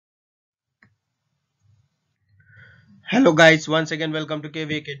Hello guys, once again welcome to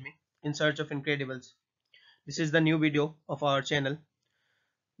KV Academy in search of incredibles. This is the new video of our channel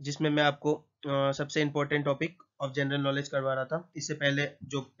जिसमें मैं आपको सबसे important topic of general knowledge करवा रहा था. इससे पहले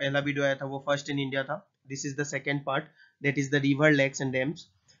जो पहला वीडियो आया था वो फर्स्ट इन इंडिया था. This is the second part, that is the river lakes and dams,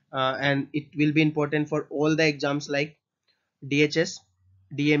 and it will be important for all the exams like DHS,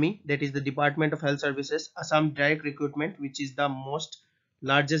 DME, that is the Department of Health Services, Assam Direct Recruitment, which is the most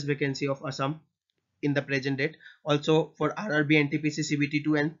largest vacancy of Assam in the present date. Also for RRB, NTPC,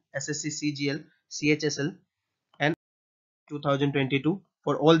 CBT-2 and SSC, CGL, CHSL and 2022.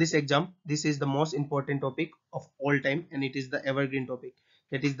 For all this exam, this is the most important topic of all time and it is the evergreen topic.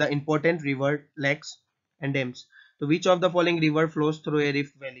 That is the important river, lakes and dams. So which of the following river flows through a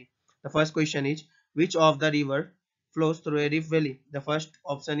rift valley? The first question is which of the river flows through a rift valley? The first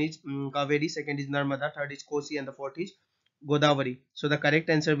option is Kaveri, second is Narmada, third is Kosi and the fourth is Godavari. So the correct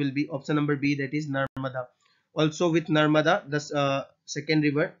answer will be option number B, that is Narmada. Also with Narmada, the second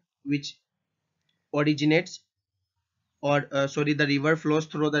river which originates the river flows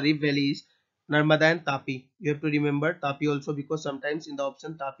through the rift valley is Narmada and Tapi. You have to remember Tapi also because sometimes in the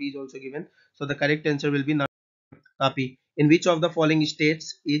option Tapi is also given. So the correct answer will be Tapi. In which of the following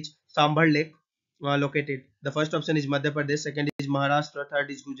states is Sambhar Lake located? The first option is Madhya Pradesh, second is Maharashtra, third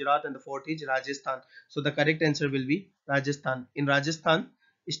is Gujarat and the fourth is Rajasthan. So the correct answer will be Rajasthan. In Rajasthan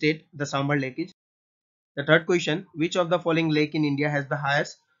state, the Sambhar Lake is. The third question, which of the following lake in India has the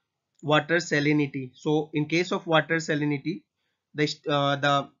highest water salinity? So in case of water salinity,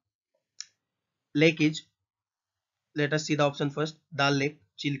 the lake is, let us see the option first, Dal Lake,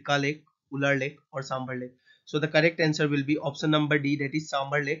 Chilka Lake, Ular Lake or Sambar Lake. So the correct answer will be option number D, that is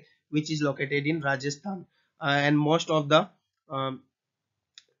Sambar Lake, which is located in Rajasthan. And most of the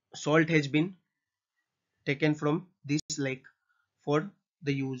salt has been taken from this lake for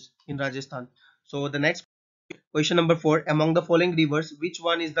the use in Rajasthan. So the next question number 4, among the following rivers, which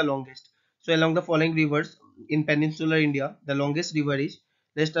one is the longest? So along the following rivers in peninsular India, the longest river is,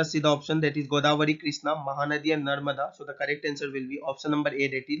 let us see the option, that is Godavari, Krishna, Mahanadi and Narmada. So the correct answer will be option number A,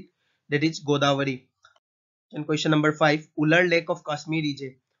 that is Godavari. And question number 5, Ular Lake of Kashmir is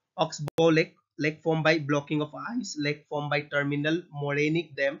a Oxbow Lake, lake formed by blocking of ice, lake formed by terminal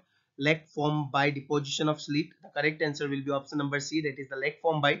morainic dam, lake formed by deposition of sleet. The correct answer will be option number C, that is the lake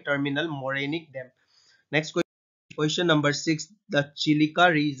formed by terminal morainic dam. Next question number 6, the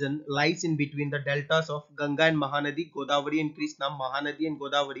Chilika region lies in between the deltas of Ganga and Mahanadi, Godavari and Krishna, Mahanadi and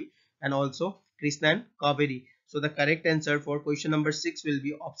Godavari, and also Krishna and Kaveri. So the correct answer for question number 6 will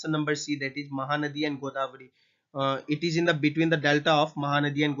be option number C, that is Mahanadi and Godavari. It is in the between the delta of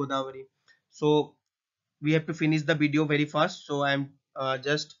Mahanadi and Godavari. So we have to finish the video very fast. So I am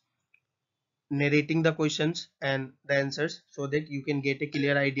just narrating the questions and the answers so that you can get a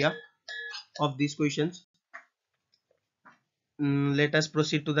clear idea of these questions. Let us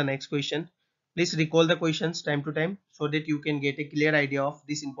proceed to the next question. Please recall the questions time to time so that you can get a clear idea of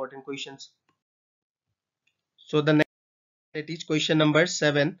these important questions. So the next, that is question number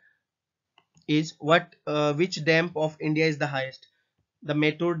 7, is which dam of India is the highest? The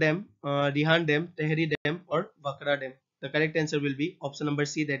Metur Dam, Rihan Dam, Tehri Dam or Vakra Dam? The correct answer will be option number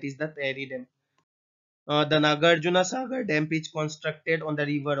C, that is the Tehri Dam. The Nagarjuna Sagar Dam is constructed on the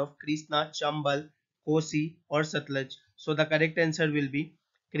river of Krishna, Chambal, Kosi or Satluj. So the correct answer will be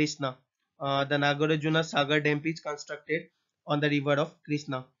Krishna. The Nagarjuna Sagar Dam is constructed on the river of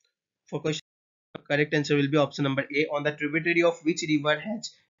Krishna. For question, correct answer will be option number A. On the tributary of which river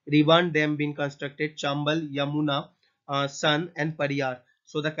has Rivan Dam been constructed? Chambal, Yamuna, Sun and Pariyar.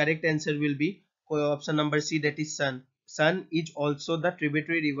 So the correct answer will be option number C, that is Sun. Sun is also the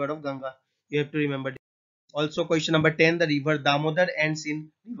tributary river of Ganga. You have to remember. Also question number 10, the river Damodar ends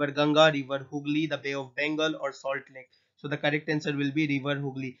in river Ganga, river Hooghly, the Bay of Bengal or Salt Lake. So the correct answer will be river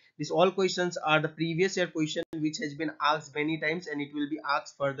Hooghly. These all questions are the previous year question which has been asked many times and it will be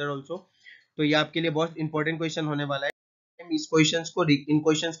asked further also. तो ये आपके लिए बहुत important question होने वाला है. इन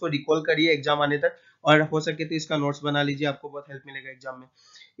questions को recall करिए एग्जाम आने तक और हो सके तो इसका नोट्स बना लीजिए, आपको बहुत हेल्प मिलेगा एग्जाम में.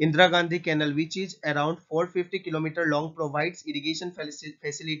 Indira Gandhi Canal, which is around 450 km long, provides irrigation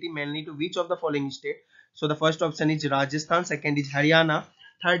facility mainly to which of the following state? So the first option is Rajasthan, second is Haryana,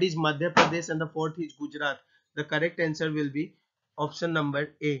 third is Madhya Pradesh and the fourth is Gujarat. The correct answer will be option number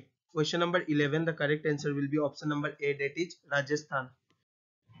A. Question number 11, the correct answer will be option number A, that is Rajasthan.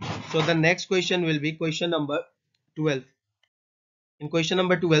 So the next question will be question number 12. In question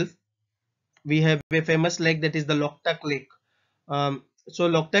number 12, we have a famous lake, that is the Loktak Lake. So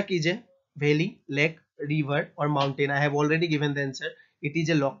Loktak is a valley, lake, river or mountain. I have already given the answer. It is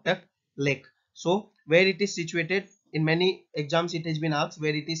a Loktak lake. So where it is situated? in many exams it has been asked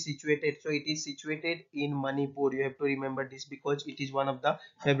where it is situated. So it is situated in Manipur. You have to remember this because it is one of the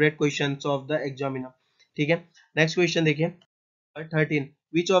favorite questions of the examiner. ठीक है, next question देखिए 13.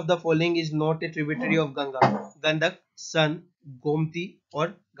 Which of the following is not a tributary of Ganga? Gandak, Son, Gomti,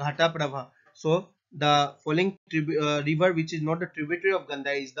 or Ghata Prabha. So the following river which is not a tributary of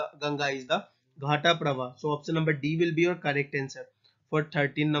Ganga is the Ghata Prabha. So option number D will be your correct answer for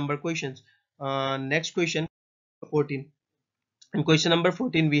 13 number questions. Next question 14. In question number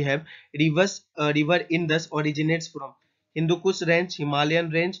 14 we have river Indus originates from Hindu Kush range, Himalayan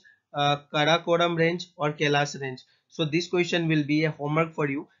range, Karakoram range और Kailash range. So this question will be a homework for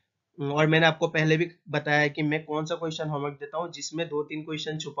you. और मैंने आपको पहले भी बताया है कि मैं कौन सा क्वेश्चन होमवर्क देता हूँ जिसमें 2-3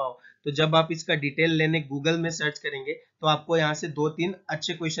 क्वेश्चन छुपा हो. तो जब आप इसका डिटेल लेने गूगल में सर्च करेंगे तो आपको यहाँ से 2-3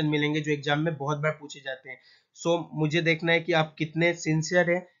 अच्छे क्वेश्चन मिलेंगे जो एग्जाम में बहुत बार पूछे जाते हैं. सो मुझे देखना है कि आप कितने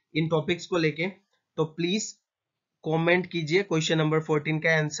सिंसियर है इन टॉपिक्स को लेके. तो प्लीज कमेंट कीजिए क्वेश्चन नंबर 14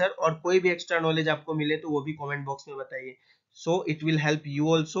 का आंसर, और कोई भी एक्स्ट्रा नॉलेज आपको मिले तो वो भी कमेंट बॉक्स में बताइए. So it will help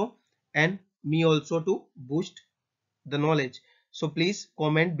you also and me also to boost the knowledge. So please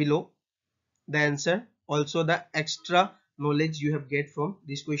comment below the answer, also the extra knowledge you have get from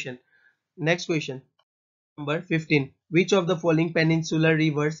this question. Next question number 15. Which of the following peninsular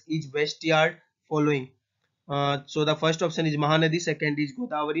rivers is backyard following? So the first option is Mahanadi, second is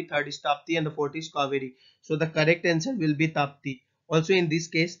Godavari, third is Tapti, and the fourth is Kaveri. So the correct answer will be Tapti. Also in this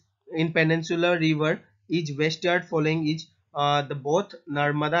case, in peninsular river, each westward following is the both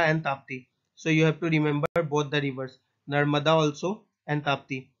Narmada and Tapti. So you have to remember both the rivers, Narmada also and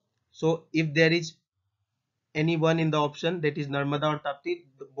Tapti. So if there is any one in the option that is Narmada or Tapti,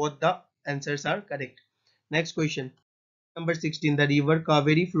 both the answers are correct. Next question. Number 16. The river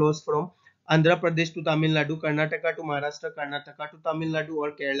Kaveri flows from Andhra Pradesh to Tamil Nadu, Karnataka to Maharashtra, Karnataka to Tamil Nadu,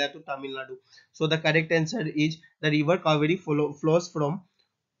 or Kerala to Tamil Nadu. So the correct answer is the river Kaveri flows from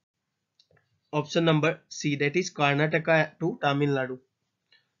option number C, that is Karnataka to Tamil Nadu.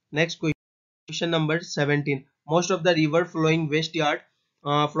 Next question number 17. Most of the river flowing westward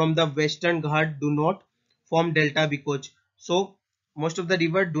from the western Ghat do not form delta because. So most of the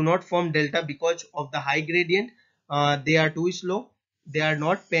river do not form delta because of the high gradient. They are too slow, they are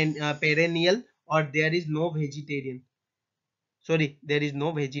not perennial, or there is no vegetarian. Sorry, there is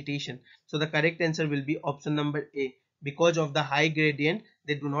no vegetation. So the correct answer will be option number A. Because of the high gradient,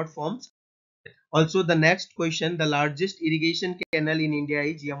 they do not form. Also, the next question, the largest irrigation canal in India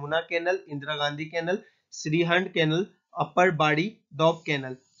is Yamuna Canal, Indira Gandhi Canal, Srihand Canal, Upper Badi Doab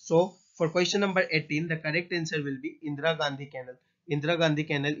Canal. So, for question number 18, the correct answer will be Indira Gandhi Canal. Indira Gandhi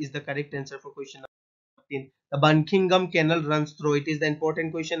Canal is the correct answer for question number 18. The Bunckingham Canal runs through. It is the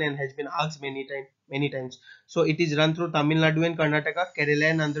important question and has been asked many times. So, it is run through Tamil Nadu and Karnataka,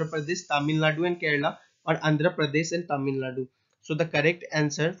 Kerala and Andhra Pradesh, Tamil Nadu and Kerala, or Andhra Pradesh and Tamil Nadu. So the correct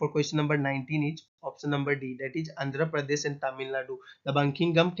answer for question number 19 is option number D, that is Andhra Pradesh and Tamil Nadu. The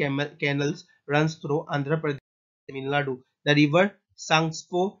Bunckingham canals runs through Andhra Pradesh and Tamil Nadu. The river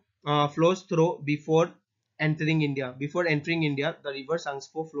Sangspo flows through before entering India. Before entering India, the river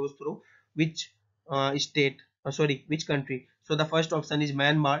Sangspo flows through which state? Which country? So the first option is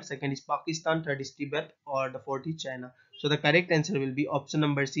Myanmar, second is Pakistan, third is Tibet, or the fourth is China. So the correct answer will be option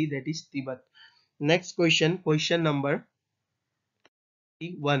number C, that is Tibet. Next question number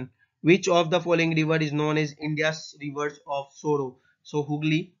 1. Which of the following river is known as India's rivers of sorrow? So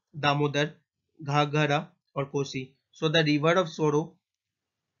Hooghly, Damodar, Ghaghara, or Kosi. So the river of sorrow,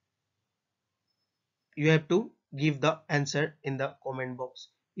 you have to give the answer in the comment box.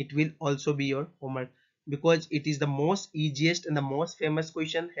 It will also be your homework because it is the most easiest and the most famous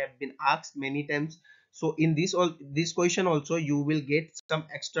question, have been asked many times. So in this question also you will get some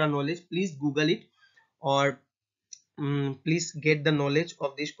extra knowledge. Please Google it, or please get the knowledge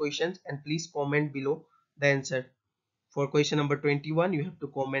of these questions, and please comment below the answer. For question number 21, you have to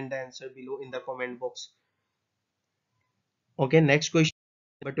comment the answer below in the comment box. Okay, next question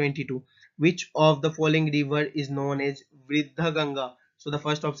number 22. Which of the following river is known as Vridha Ganga? So the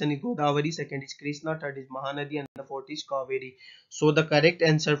first option is Godavari, second is Krishna, third is Mahanadi, and the fourth is Kaveri. So the correct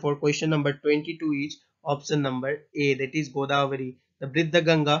answer for question number 22 is option number A, that is Godavari. The Vridha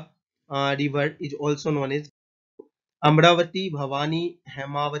Ganga river is also known as Amravati, Bhavani,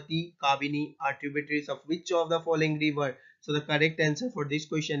 Hemavati, Kavini are tributaries of which of the following river? So the correct answer for this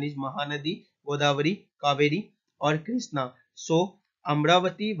question is Mahanadi, Godavari, Kaveri, or Krishna. So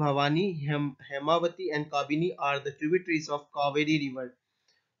Amravati, Bhavani, Hemavati, and Kavini are the tributaries of Kaveri river,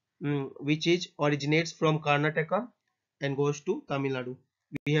 which is originates from Karnataka and goes to Tamil Nadu.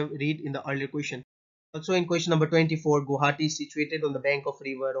 We have read in the earlier question. Also in question number 24, Guwahati is situated on the bank of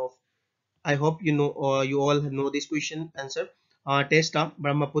river of. I hope you know, you all know this question answer. Testa,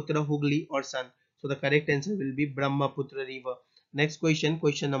 Brahmaputra, Hooghly or Sun. So the correct answer will be Brahmaputra river. Next question,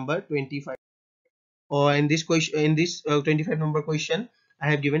 question number 25. In this question, in this 25 number question, I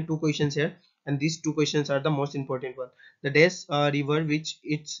have given two questions here, and these two questions are the most important one. The Des river, which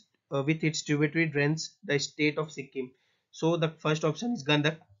its with its tributary drains the state of Sikkim. So the first option is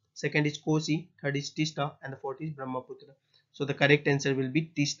Gandak, second is Kosi, third is Tista, and the fourth is Brahmaputra. So the correct answer will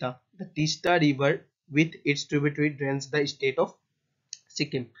be Tista. The Tista river with its tributary drains the state of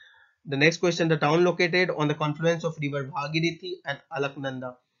Sikkim. The next question, the town located on the confluence of river Bhagirathi and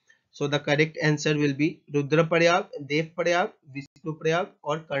Alaknanda. So the correct answer will be Rudraprayag, Devprayag, Vishnuprayag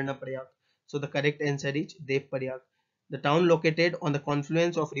or Karnaprayag. So the correct answer is Devprayag. The town located on the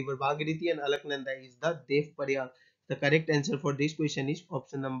confluence of river Bhagirathi and Alaknanda is the Devprayag. The correct answer for this question is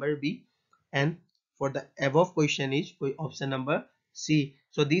option number B, and for the above question is option number C.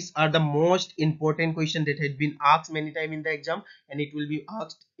 So these are the most important question that had been asked many times in the exam, and it will be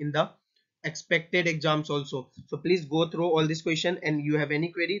asked in the expected exams also. So please go through all this question, and you have any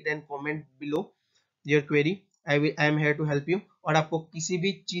query then comment below your query. I am here to help you. और आपको किसी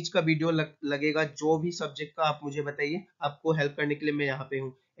भी चीज का video लगेगा, जो भी subject का, आप मुझे बताइए, आपको हेल्प करने के लिए मैं यहाँ पे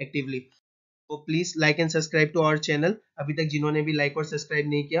हूँ एक्टिवली. तो please like and subscribe to our channel, अभी तक जिन्होंने भी लाइक और सब्सक्राइब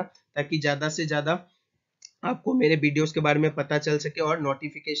नहीं किया, ताकि ज्यादा से ज्यादा आपको मेरे वीडियोस के बारे में पता चल सके, और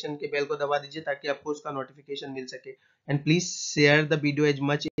नोटिफिकेशन के बेल को दबा दीजिए ताकि आपको उसका नोटिफिकेशन मिल सके. And please share the video as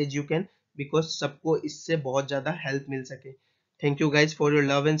much as you can, because सबको इससे बहुत ज्यादा हेल्प मिल सके. Thank you guys for your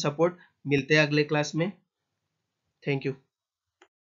love and support. मिलते हैं अगले क्लास में. Thank you.